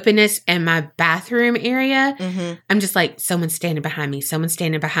the openness in my bathroom area, I'm just like, someone's standing behind me. Someone's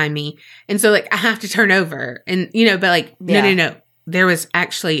standing behind me. And so like I have to turn over and, you know, but like, no. There was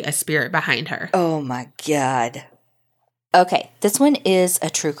actually a spirit behind her. Oh my God. Okay, this one is a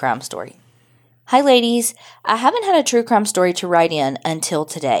true crime story. Hi, ladies. I haven't had a true crime story to write in until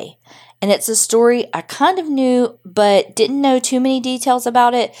today. And it's a story I kind of knew, but didn't know too many details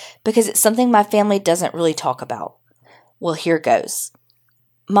about it because it's something my family doesn't really talk about. Well, here goes.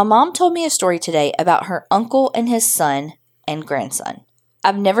 My mom told me a story today about her uncle and his son and grandson.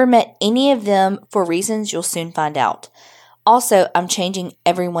 I've never met any of them for reasons you'll soon find out. Also, I'm changing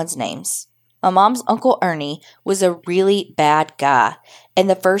everyone's names. My mom's Uncle Ernie was a really bad guy, and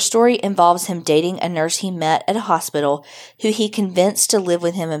the first story involves him dating a nurse he met at a hospital who he convinced to live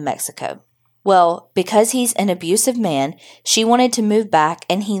with him in Mexico. Well, because he's an abusive man, she wanted to move back,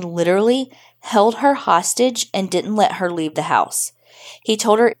 and he literally held her hostage and didn't let her leave the house. He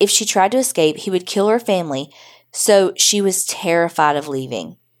told her if she tried to escape, he would kill her family, so she was terrified of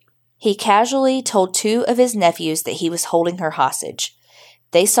leaving. He casually told 2 of his nephews that he was holding her hostage.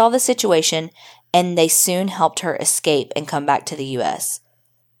 They saw the situation, and they soon helped her escape and come back to the U.S.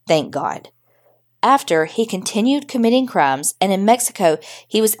 Thank God. After, he continued committing crimes, and in Mexico,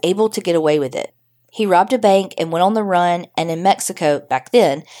 he was able to get away with it. He robbed a bank and went on the run, and in Mexico, back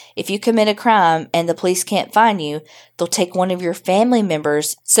then, if you commit a crime and the police can't find you, they'll take one of your family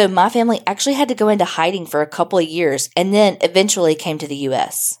members. So my family actually had to go into hiding for a couple of years, and then eventually came to the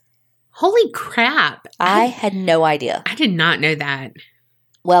U.S. Holy crap. I had no idea. I did not know that.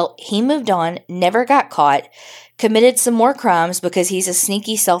 Well, he moved on, never got caught, committed some more crimes because he's a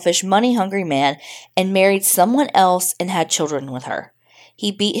sneaky, selfish, money-hungry man, and married someone else and had children with her.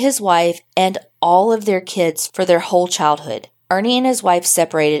 He beat his wife and all of their kids for their whole childhood. Ernie and his wife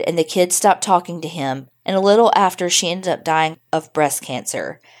separated, and the kids stopped talking to him, and a little after, she ended up dying of breast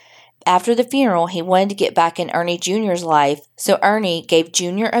cancer. After the funeral, he wanted to get back in Ernie Jr.'s life, so Ernie gave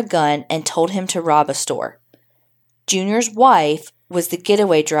Jr. a gun and told him to rob a store. Jr.'s wife was the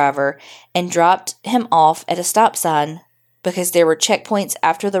getaway driver and dropped him off at a stop sign because there were checkpoints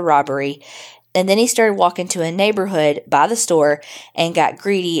after the robbery, and then he started walking to a neighborhood by the store and got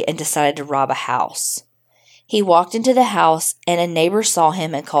greedy and decided to rob a house. He walked into the house, and a neighbor saw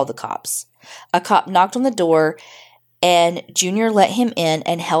him and called the cops. A cop knocked on the door, and Jr. let him in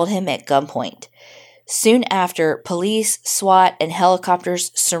and held him at gunpoint. Soon after, police, SWAT, and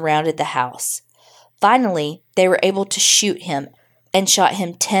helicopters surrounded the house. Finally, they were able to shoot him and shot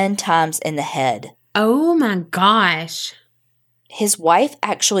him 10 times in the head. Oh my gosh. His wife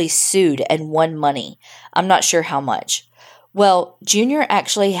actually sued and won money. I'm not sure how much. Well, Junior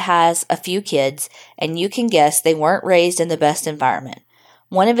actually has a few kids, and you can guess they weren't raised in the best environment.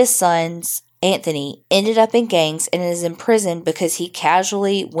 One of his sons, Anthony, ended up in gangs and is in prison because he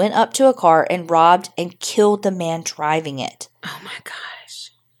casually went up to a car and robbed and killed the man driving it. Oh my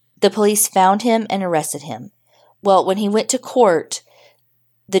gosh. The police found him and arrested him. Well, when he went to court,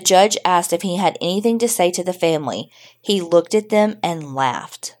 the judge asked if he had anything to say to the family. He looked at them and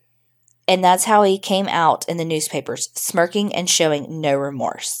laughed. And that's how he came out in the newspapers, smirking and showing no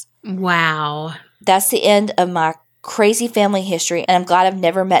remorse. Wow. That's the end of my crazy family history, and I'm glad I've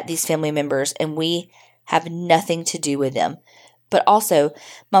never met these family members, and we have nothing to do with them. But also,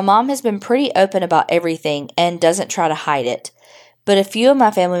 my mom has been pretty open about everything and doesn't try to hide it. But a few of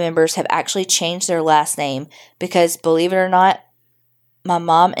my family members have actually changed their last name because, believe it or not, my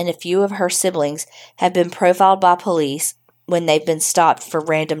mom and a few of her siblings have been profiled by police when they've been stopped for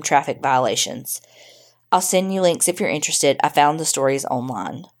random traffic violations. I'll send you links if you're interested. I found the stories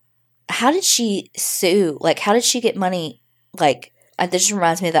online. How did she sue? Like, how did she get money? Like, this just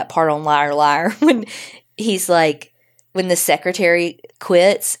reminds me of that part on Liar Liar when he's like, when the secretary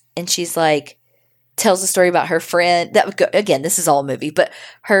quits and she's like, tells a story about her friend. That would go, again, this is all a movie, but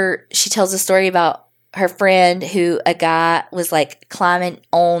she tells a story about her friend who a guy was like climbing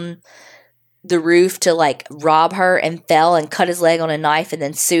on the roof to like rob her and fell and cut his leg on a knife and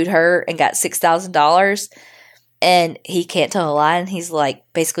then sued her and got $6,000. And he can't tell a lie. And he's like,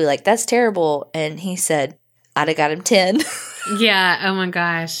 basically like, that's terrible. And he said, I'd have got him 10. Yeah. Oh my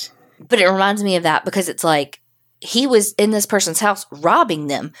gosh. But it reminds me of that because it's like he was in this person's house robbing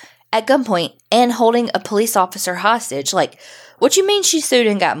them at gunpoint and holding a police officer hostage. Like, what you mean she sued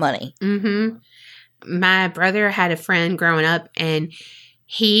and got money? Mm-hmm. My brother had a friend growing up, and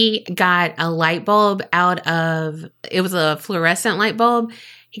he got a light bulb out of, it was a fluorescent light bulb.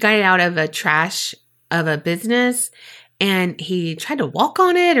 He got it out of a trash of a business, and he tried to walk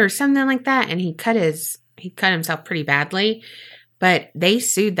on it or something like that, and he cut himself pretty badly. But they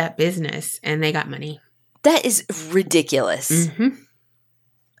sued that business, and they got money. That is ridiculous. Mm-hmm.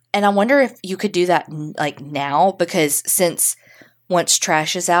 And I wonder if you could do that like now, because since once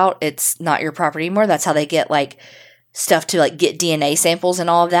trash is out, it's not your property anymore. That's how they get like stuff to like get DNA samples and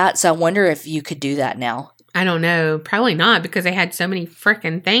all of that. So I wonder if you could do that now. I don't know. Probably not, because they had so many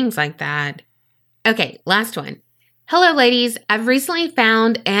freaking things like that. Okay, last one. Hello, ladies. I've recently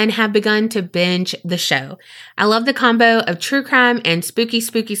found and have begun to binge the show. I love the combo of true crime and spooky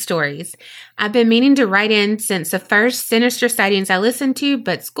stories. I've been meaning to write in since the first Sinister Sightings I listened to,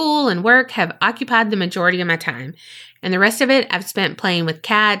 but school and work have occupied the majority of my time. And the rest of it I've spent playing with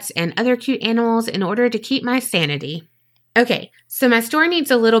cats and other cute animals in order to keep my sanity. Okay, so my story needs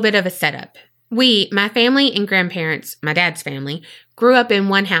a little bit of a setup. We, my family and grandparents, my dad's family, grew up in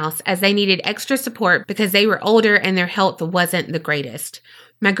one house as they needed extra support because they were older and their health wasn't the greatest.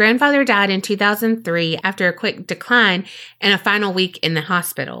 My grandfather died in 2003 after a quick decline and a final week in the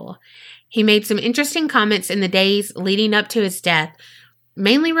hospital. He made some interesting comments in the days leading up to his death,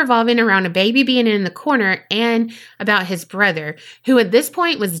 mainly revolving around a baby being in the corner and about his brother, who at this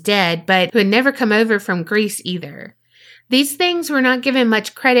point was dead, but who had never come over from Greece either. These things were not given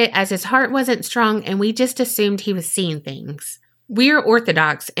much credit as his heart wasn't strong, and we just assumed he was seeing things. We are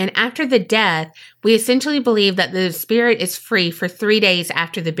Orthodox, and after the death, we essentially believe that the spirit is free for 3 days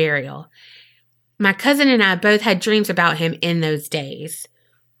after the burial. My cousin and I both had dreams about him in those days.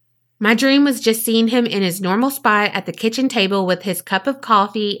 My dream was just seeing him in his normal spot at the kitchen table with his cup of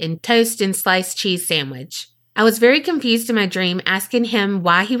coffee and toast and sliced cheese sandwich. I was very confused in my dream, asking him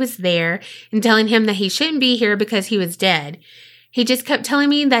why he was there and telling him that he shouldn't be here because he was dead. He just kept telling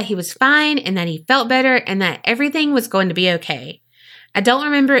me that he was fine and that he felt better and that everything was going to be okay. I don't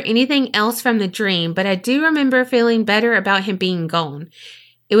remember anything else from the dream, but I do remember feeling better about him being gone.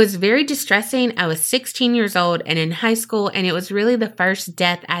 It was very distressing. I was 16 years old and in high school, and it was really the first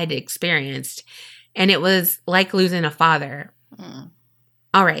death I had experienced. And it was like losing a father.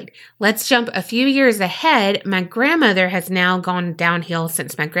 All right, let's jump a few years ahead. My grandmother has now gone downhill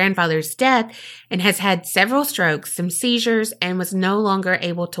since my grandfather's death and has had several strokes, some seizures, and was no longer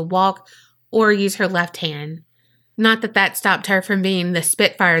able to walk or use her left hand. Not that that stopped her from being the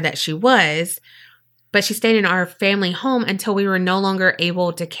Spitfire that she was, but she stayed in our family home until we were no longer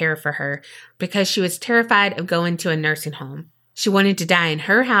able to care for her because she was terrified of going to a nursing home. She wanted to die in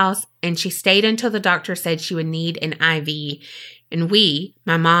her house, and she stayed until the doctor said she would need an IV. And we,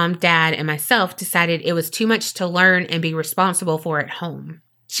 my mom, dad, and myself, decided it was too much to learn and be responsible for at home.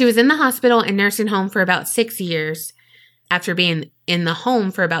 She was in the hospital and nursing home for about 6 years after being in the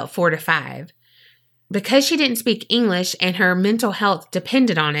home for about 4 to 5. Because she didn't speak English and her mental health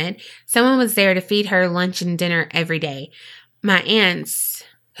depended on it, someone was there to feed her lunch and dinner every day. My aunts,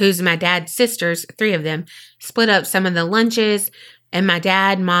 who's my dad's sisters, 3 of them, split up some of the lunches, and my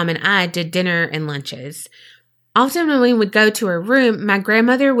dad, mom, and I did dinner and lunches. Often when we would go to her room, my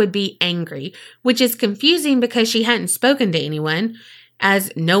grandmother would be angry, which is confusing because she hadn't spoken to anyone,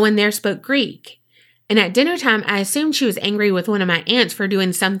 as no one there spoke Greek. And at dinner time, I assumed she was angry with one of my aunts for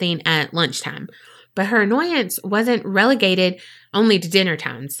doing something at lunchtime. But her annoyance wasn't relegated only to dinner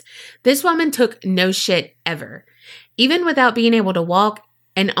times. This woman took no shit ever. Even without being able to walk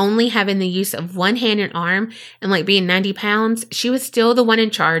and only having the use of one hand and arm and like being 90 pounds, she was still the one in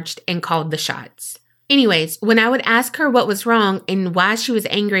charge and called the shots. Anyways, when I would ask her what was wrong and why she was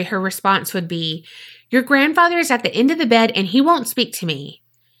angry, her response would be, "Your grandfather is at the end of the bed and he won't speak to me."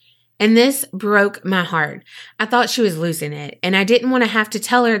 And this broke my heart. I thought she was losing it, and I didn't want to have to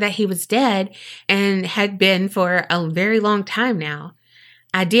tell her that he was dead and had been for a very long time now.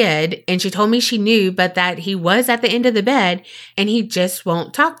 I did, and she told me she knew, but that he was at the end of the bed and he just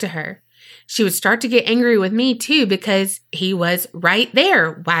won't talk to her. She would start to get angry with me too because he was right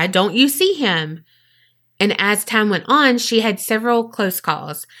there. Why don't you see him? And as time went on, she had several close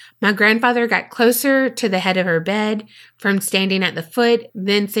calls. My grandfather got closer to the head of her bed, from standing at the foot,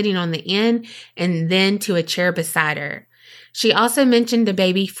 then sitting on the end, and then to a chair beside her. She also mentioned the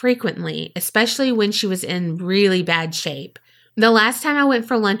baby frequently, especially when she was in really bad shape. The last time I went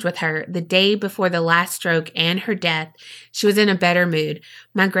for lunch with her, the day before the last stroke and her death, she was in a better mood.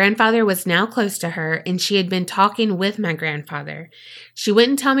 My grandfather was now close to her, and she had been talking with my grandfather. She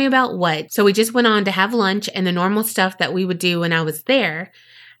wouldn't tell me about what, so we just went on to have lunch and the normal stuff that we would do when I was there.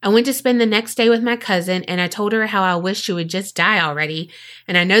 I went to spend the next day with my cousin, and I told her how I wished she would just die already.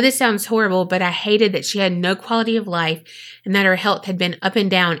 And I know this sounds horrible, but I hated that she had no quality of life and that her health had been up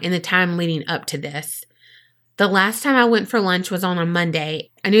and down in the time leading up to this. The last time I went for lunch was on a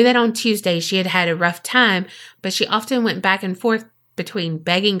Monday. I knew that on Tuesday she had had a rough time, but she often went back and forth between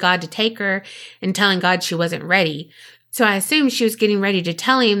begging God to take her and telling God she wasn't ready. So I assumed she was getting ready to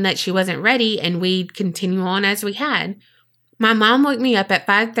tell him that she wasn't ready and we'd continue on as we had. My mom woke me up at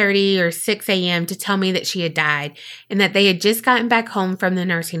 5:30 or 6 a.m. to tell me that she had died and that they had just gotten back home from the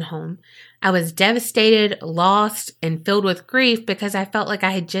nursing home. I was devastated, lost, and filled with grief because I felt like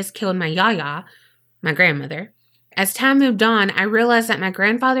I had just killed my yaya, my grandmother. As time moved on, I realized that my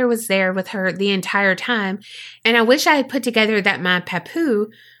grandfather was there with her the entire time, and I wish I had put together that my papu,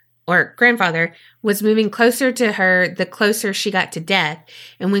 or grandfather, was moving closer to her the closer she got to death,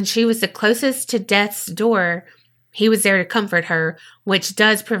 and when she was the closest to death's door, he was there to comfort her, which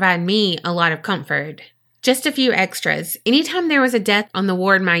does provide me a lot of comfort. Just a few extras. Anytime there was a death on the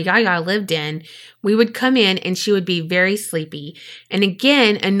ward my yaya lived in, we would come in and she would be very sleepy. And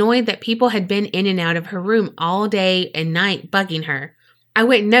again, annoyed that people had been in and out of her room all day and night bugging her. I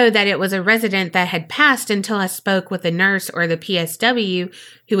wouldn't know that it was a resident that had passed until I spoke with the nurse or the PSW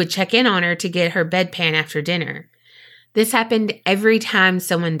who would check in on her to get her bedpan after dinner. This happened every time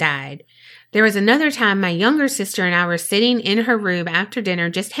someone died. There was another time my younger sister and I were sitting in her room after dinner,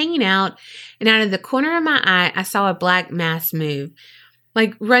 just hanging out, and out of the corner of my eye, I saw a black mass move,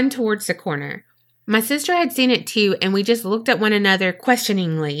 like run towards the corner. My sister had seen it too, and we just looked at one another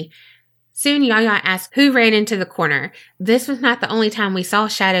questioningly. Soon Yaya asked who ran into the corner. This was not the only time we saw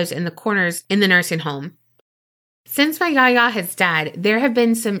shadows in the corners in the nursing home. Since my Yaya has died, there have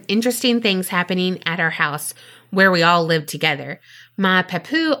been some interesting things happening at our house where we all live together. My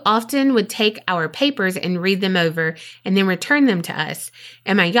papu often would take our papers and read them over and then return them to us.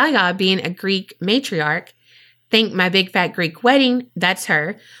 And my Yaya, being a Greek matriarch, think my big fat Greek wedding, that's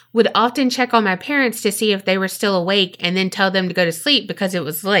her, would often check on my parents to see if they were still awake and then tell them to go to sleep because it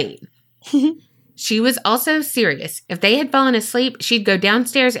was late. She was also serious. If they had fallen asleep, she'd go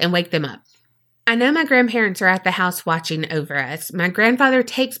downstairs and wake them up. I know my grandparents are at the house watching over us. My grandfather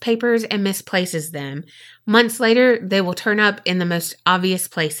takes papers and misplaces them. Months later, they will turn up in the most obvious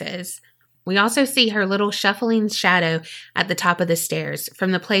places. We also see her little shuffling shadow at the top of the stairs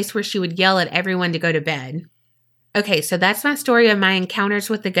from the place where she would yell at everyone to go to bed. Okay, so that's my story of my encounters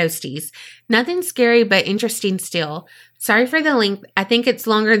with the ghosties. Nothing scary, but interesting still. Sorry for the length. I think it's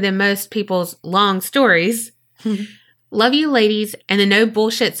longer than most people's long stories. Love you, ladies, and the no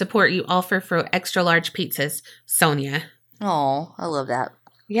bullshit support you offer for extra large pizzas. Sonia. Oh, I love that.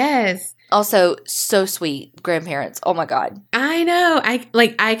 Yes. Also, so sweet. Grandparents. Oh my God. I know.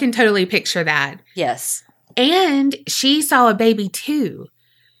 I can totally picture that. Yes. And she saw a baby too.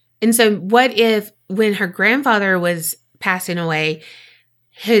 And so what if when her grandfather was passing away,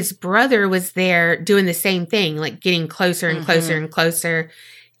 his brother was there doing the same thing, like getting closer and closer and closer,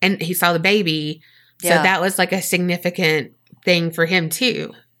 and he saw the baby. Yeah. So that was like a significant thing for him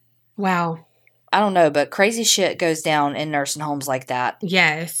too. Wow. I don't know, but crazy shit goes down in nursing homes like that.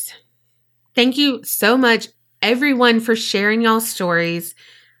 Yes. Thank you so much, everyone, for sharing y'all's stories.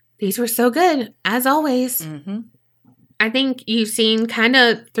 These were so good, as always. Mm-hmm. I think you've seen kind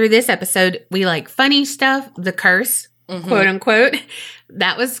of through this episode, we like funny stuff, the curse, quote unquote.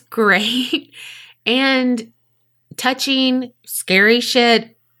 That was great. And touching, scary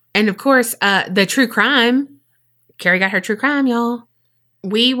shit. And of course, the true crime. Carrie got her true crime, y'all.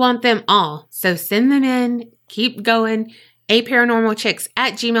 We want them all. So send them in. Keep going.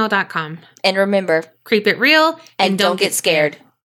 aparanormalchicks@gmail.com. And remember, creep it real and don't get scared.